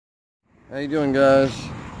How you doing, guys?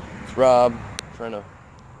 It's Rob, trying to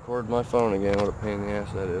record my phone again. What a pain in the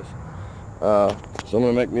ass that is. So I'm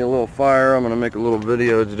gonna make me a little fire. I'm gonna make a little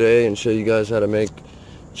video today and show you guys how to make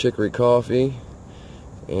chicory coffee.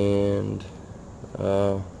 And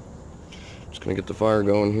just gonna get the fire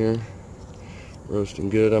going here, roasting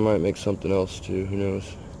good. I might make something else too. Who knows?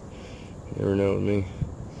 You never know with me.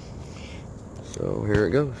 So here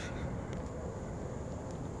it goes.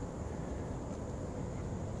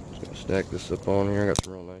 Stack this up on here. I got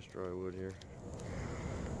some real nice dry wood here.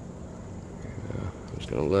 I'm just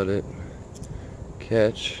gonna let it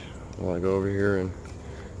catch while I go over here and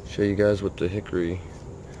show you guys what the hickory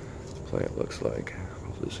plant looks like.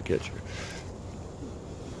 Hopefully this will catch her.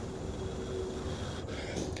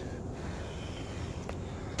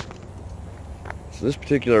 So this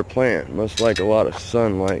particular plant must like a lot of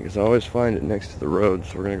sunlight because I always find it next to the road.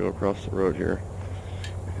 So we're gonna go across the road here,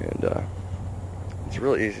 and it's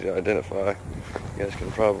really easy to identify. You guys can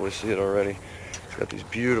probably see it already. It's got these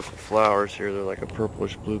beautiful flowers here. They're like a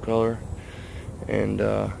purplish blue color, and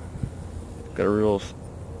got a real,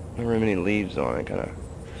 not very many leaves on it, kind of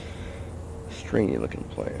stringy looking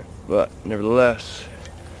plant. But nevertheless,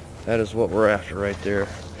 that is what we're after right there.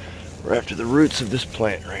 We're after the roots of this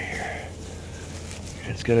plant right here.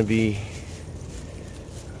 And it's gonna be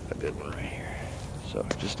a good one right here. So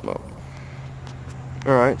just a moment.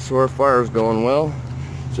 Alright, so our fire's going well.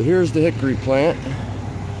 So here's the hickory plant.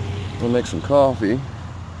 I'm gonna make some coffee.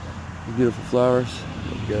 Beautiful flowers.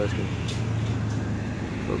 Hope you guys can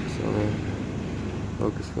focus on that.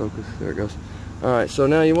 Focus. There it goes. Alright, so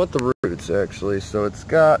now you want the roots actually. So it's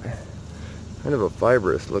got kind of a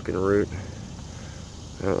fibrous looking root.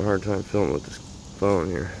 I have a hard time filming with this phone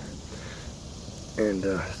here. And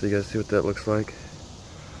so you guys see what that looks like.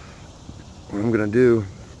 What I'm gonna do,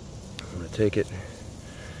 I'm gonna take it.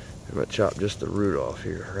 I'm going to chop just the root off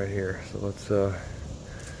here, right here. So let's get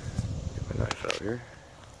my knife out here.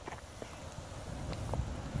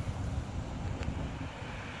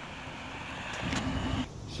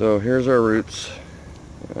 So here's our roots.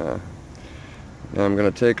 Now I'm going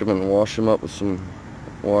to take them and wash them up with some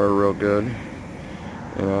water real good.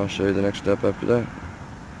 And I'll show you the next step after that.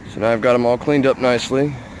 So now I've got them all cleaned up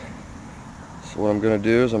nicely. So what I'm going to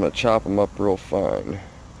do is I'm going to chop them up real fine.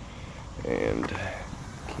 And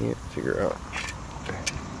can't figure out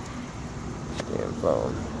stand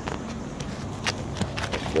phone.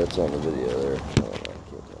 That's on the video there. Oh, I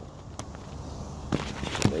can't tell.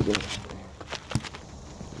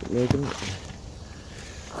 Making it.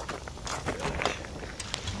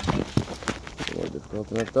 More difficult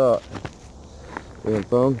than I thought. Stand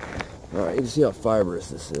phone. All right, you can see how fibrous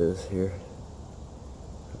this is here.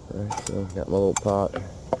 All right, so got my little pot.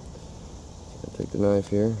 I'll take the knife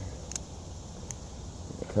here.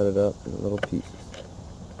 Cut it up in little pieces.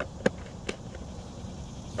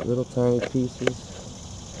 Little tiny pieces.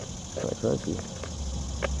 Kind of crunchy.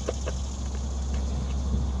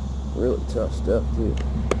 Really tough stuff too.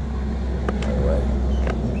 By the way.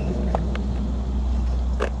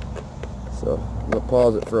 So I'm gonna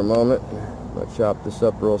pause it for a moment. I'm gonna chop this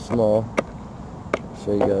up real small.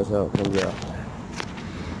 Show you guys how it comes out.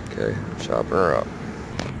 Okay, chopping her up.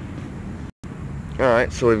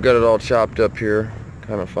 Alright, so we've got it all chopped up here.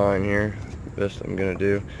 Kind of fine here. Best I'm gonna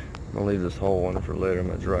do. I'm gonna leave this whole one for later. I'm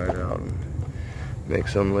gonna dry it out and make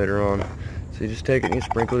some later on. So you just take it and you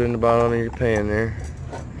sprinkle it in the bottom of your pan there.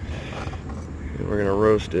 And we're gonna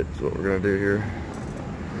roast it. That's what we're gonna do here.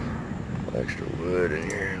 Extra wood in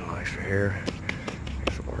here, a little extra hair.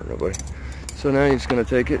 Don't hurt nobody. So now you're just gonna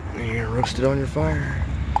take it and you're gonna roast it on your fire.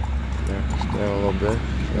 Knock this down a little bit.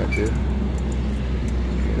 Try to.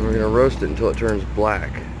 And we're gonna roast it until it turns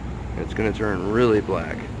black. It's going to turn really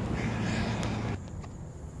black.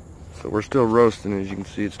 So we're still roasting. As you can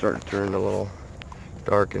see, it's starting to turn a little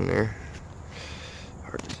dark in there.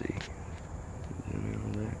 Hard to see.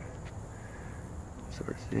 It's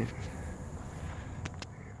hard to see.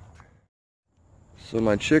 So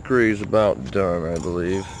my chicory is about done, I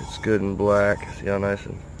believe. It's good and black. See how nice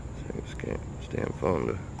and I just can't stand phone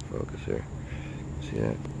to focus here. See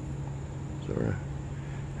that? So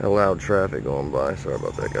had a loud traffic going by. Sorry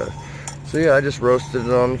about that, guys. So yeah, I just roasted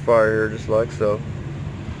it on the fire here, just like so.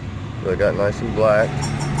 So it got nice and black.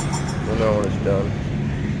 You'll know when it's done.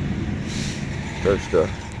 Starts to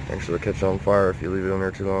actually catch on fire if you leave it on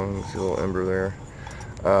there too long. You can see a little ember there.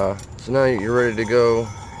 So now you're ready to go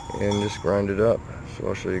and just grind it up. So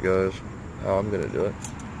I'll show you guys how I'm gonna do it.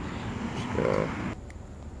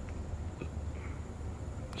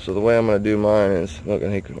 So the way I'm gonna do mine is, look,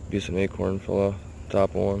 a piece of acorn fell off the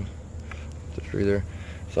top of one, the tree there.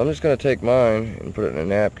 So I'm just gonna take mine and put it in a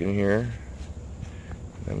napkin here.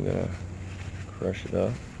 I'm gonna crush it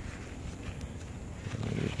up. I'm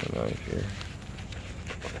gonna use my knife here.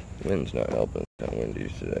 Wind's not helping, it's kind of windy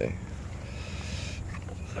today.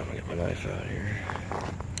 So I'm gonna get my knife out here.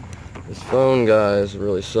 This phone, guys,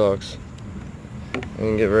 really sucks. I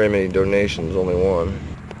didn't get very many donations, only one.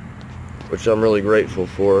 Which I'm really grateful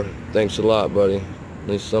for. Thanks a lot, buddy. At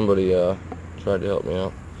least somebody tried to help me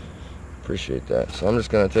out. Appreciate that. So I'm just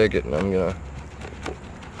gonna take it and I'm gonna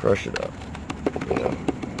crush it up. You know,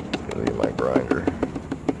 gonna get my grinder.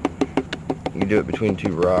 You can do it between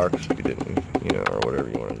two rocks if you didn't, you know, or whatever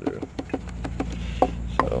you want to do.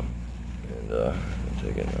 So, and I'll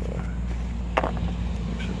take it and I'm gonna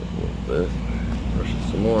mix it up a little bit. Crush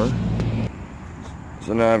it some more.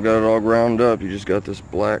 So now I've got it all ground up. You just got this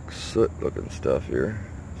black soot looking stuff here.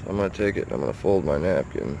 So I'm gonna take it and I'm gonna fold my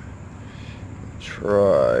napkin.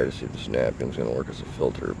 Try to see if this napkin's gonna work as a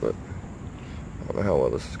filter, but I don't know how well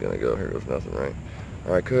this is gonna go. Here goes nothing, right?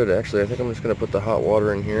 Or I could actually. I think I'm just gonna put the hot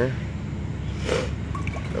water in here.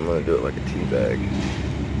 I'm gonna do it like a tea bag.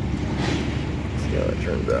 See how that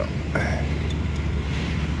turns out.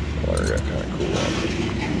 Water got kind of cool on me.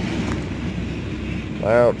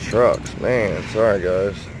 Loud trucks, man. Sorry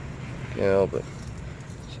guys, can't help it.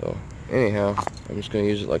 So anyhow, I'm just gonna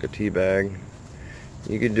use it like a tea bag.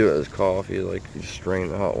 You could do it as coffee, like you just strain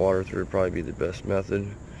the hot water through. It'd probably be the best method.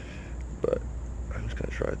 But I'm just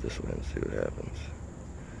gonna try it this way and see what happens.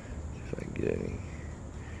 See if I can get any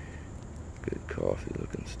good coffee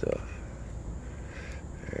looking stuff.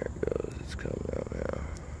 There it goes, it's coming out now.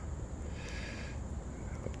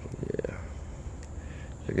 Yeah.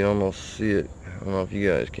 I can almost see it. I don't know if you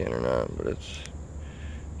guys can or not, but it's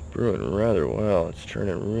brewing rather well. It's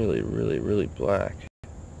turning really, really, really black.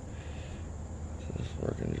 So this is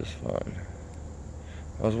working just fine.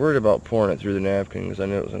 I was worried about pouring it through the napkin because I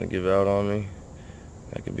knew it was going to give out on me.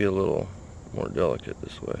 I could be a little more delicate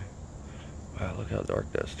this way. Wow, look how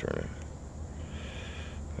dark that's turning.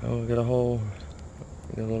 Oh, we got a hole.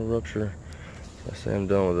 We got a little rupture. I say I'm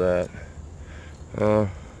done with that. The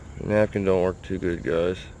napkin don't work too good,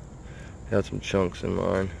 guys. Had some chunks in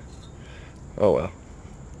mine. Oh well.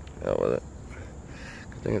 Out with it.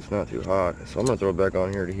 Good thing it's not too hot. So I'm gonna throw it back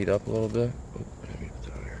on here to heat up a little bit. Oh, let me put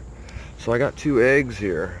that on here. So I got 2 eggs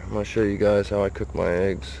here. I'm gonna show you guys how I cook my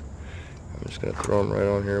eggs. I'm just gonna throw them right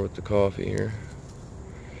on here with the coffee here.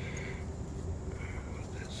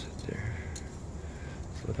 Let that sit there.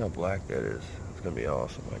 So look how black that is. It's gonna be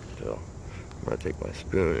awesome, I can tell. I'm gonna take my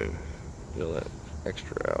spoon and peel that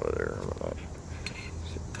extra out of there on my knife.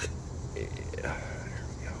 Yeah, there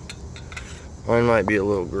we go. Mine might be a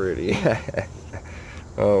little gritty.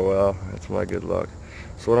 Oh well, that's my good luck.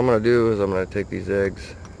 So what I'm gonna do is I'm gonna take these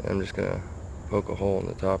eggs and I'm just gonna poke a hole in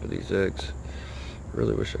the top of these eggs.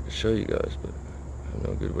 Really wish I could show you guys, but I have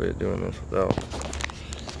no good way of doing this without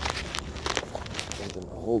something to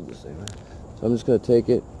hold this thing. So I'm just gonna take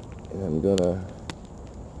it and I'm gonna,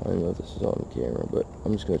 I don't know if this is on the camera, but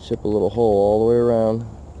I'm just gonna chip a little hole all the way around,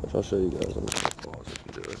 which I'll show you guys. I'm just gonna pause it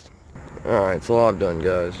and do it. Alright, so all I've done,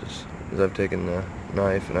 guys, is I've taken the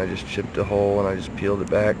knife and I just chipped a hole and I just peeled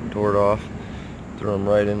it back and tore it off, threw them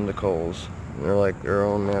right into the coals. And they're like their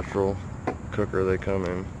own natural cooker they come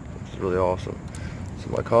in. It's really awesome. So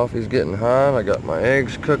my coffee's getting hot. I got my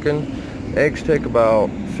eggs cooking. Eggs take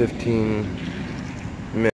about 15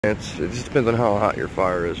 minutes. It just depends on how hot your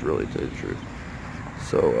fire is, really, to tell you the truth.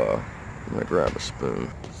 So I'm gonna grab a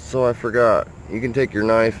spoon. So I forgot, you can take your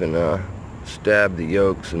knife and stab the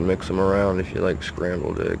yolks and mix them around if you like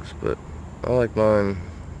scrambled eggs, but I like mine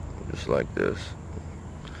just like this.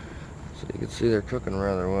 So you can see they're cooking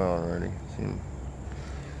rather well already. See them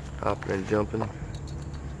hopping and jumping.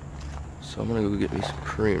 So I'm gonna go get me some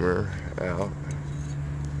creamer out.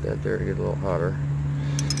 That there to get a little hotter.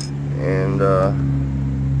 And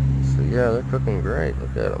so yeah, they're cooking great.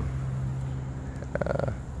 Look at them.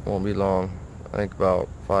 Won't be long. I think about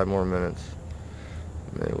 5 more minutes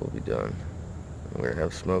and they will be done. We're gonna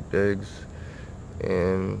have smoked eggs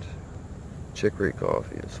and chicory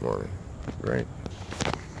coffee this morning. Great.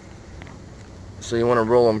 So you want to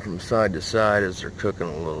roll them from side to side as they're cooking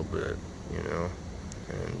a little bit, you know.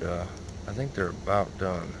 And I think they're about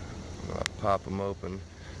done. I'm gonna pop them open.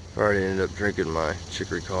 I've already ended up drinking my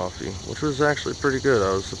chicory coffee, which was actually pretty good.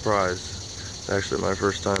 I was surprised. It's actually my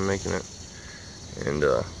first time making it. And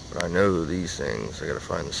but I know these things. I gotta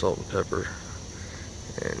find the salt and pepper.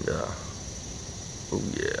 And oh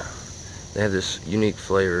yeah, they have this unique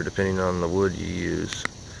flavor depending on the wood you use.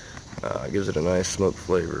 It gives it a nice smoked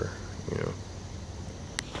flavor, you know.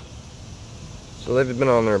 So they've been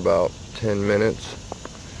on there about 10 minutes,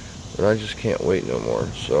 but I just can't wait no more.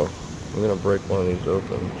 So I'm gonna break one of these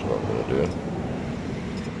open. That's what I'm gonna do.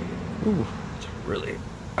 Ooh, it's really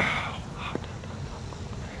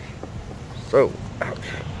so ouch.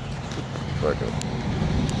 So I can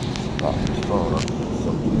pop this phone up with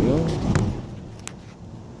something else.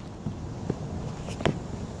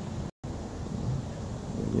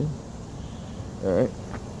 Alright,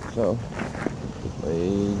 so I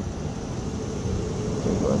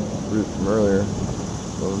take my fruit from earlier.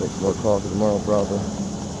 I'm gonna make some more coffee tomorrow probably.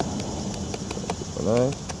 Get my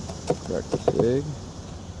knife, crack this egg.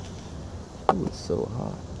 Ooh, it's so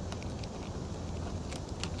hot.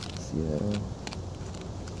 See that?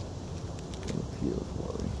 Gonna peel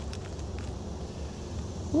for me.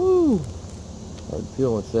 Woo! Hard to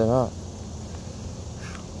peel when it's that hot.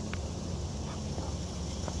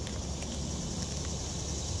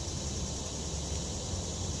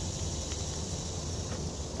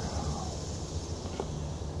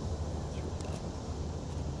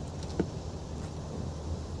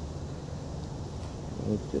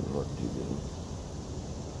 It didn't work too good.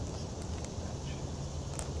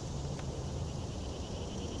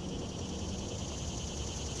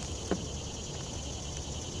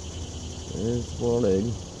 There's one egg.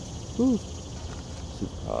 Woo!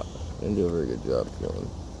 Super hot. I didn't do a very good job peeling.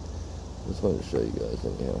 Just wanted to show you guys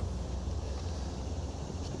anyhow.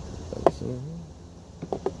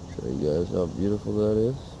 Show you guys how beautiful that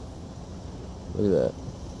is. Look at that.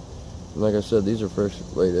 And like I said, these are fresh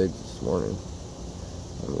laid eggs this morning.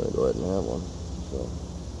 I'm gonna go ahead and have one. So,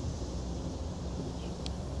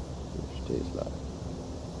 it tastes like.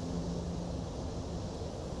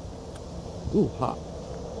 Ooh, hot.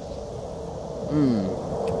 Mmm,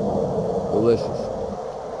 delicious.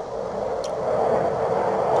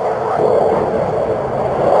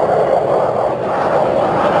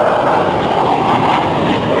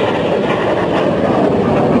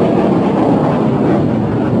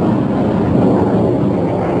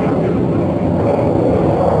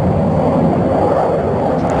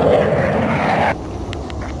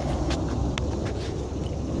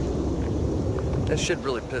 That shit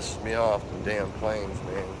really pisses me off, the damn planes,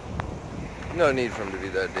 man. No need for them to be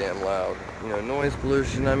that damn loud. You know, noise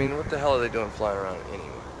pollution, I mean, what the hell are they doing flying around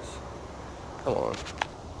anyways? Come on.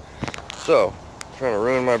 So, trying to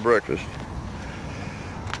ruin my breakfast.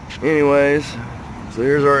 Anyways, so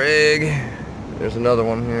here's our egg. There's another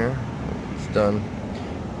one here. It's done.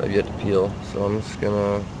 I've yet to peel, so I'm just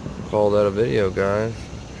gonna call that a video, guys.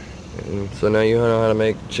 And so now you know how to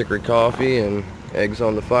make chicory coffee and eggs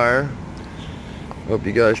on the fire. Hope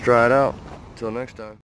you guys try it out. Until next time.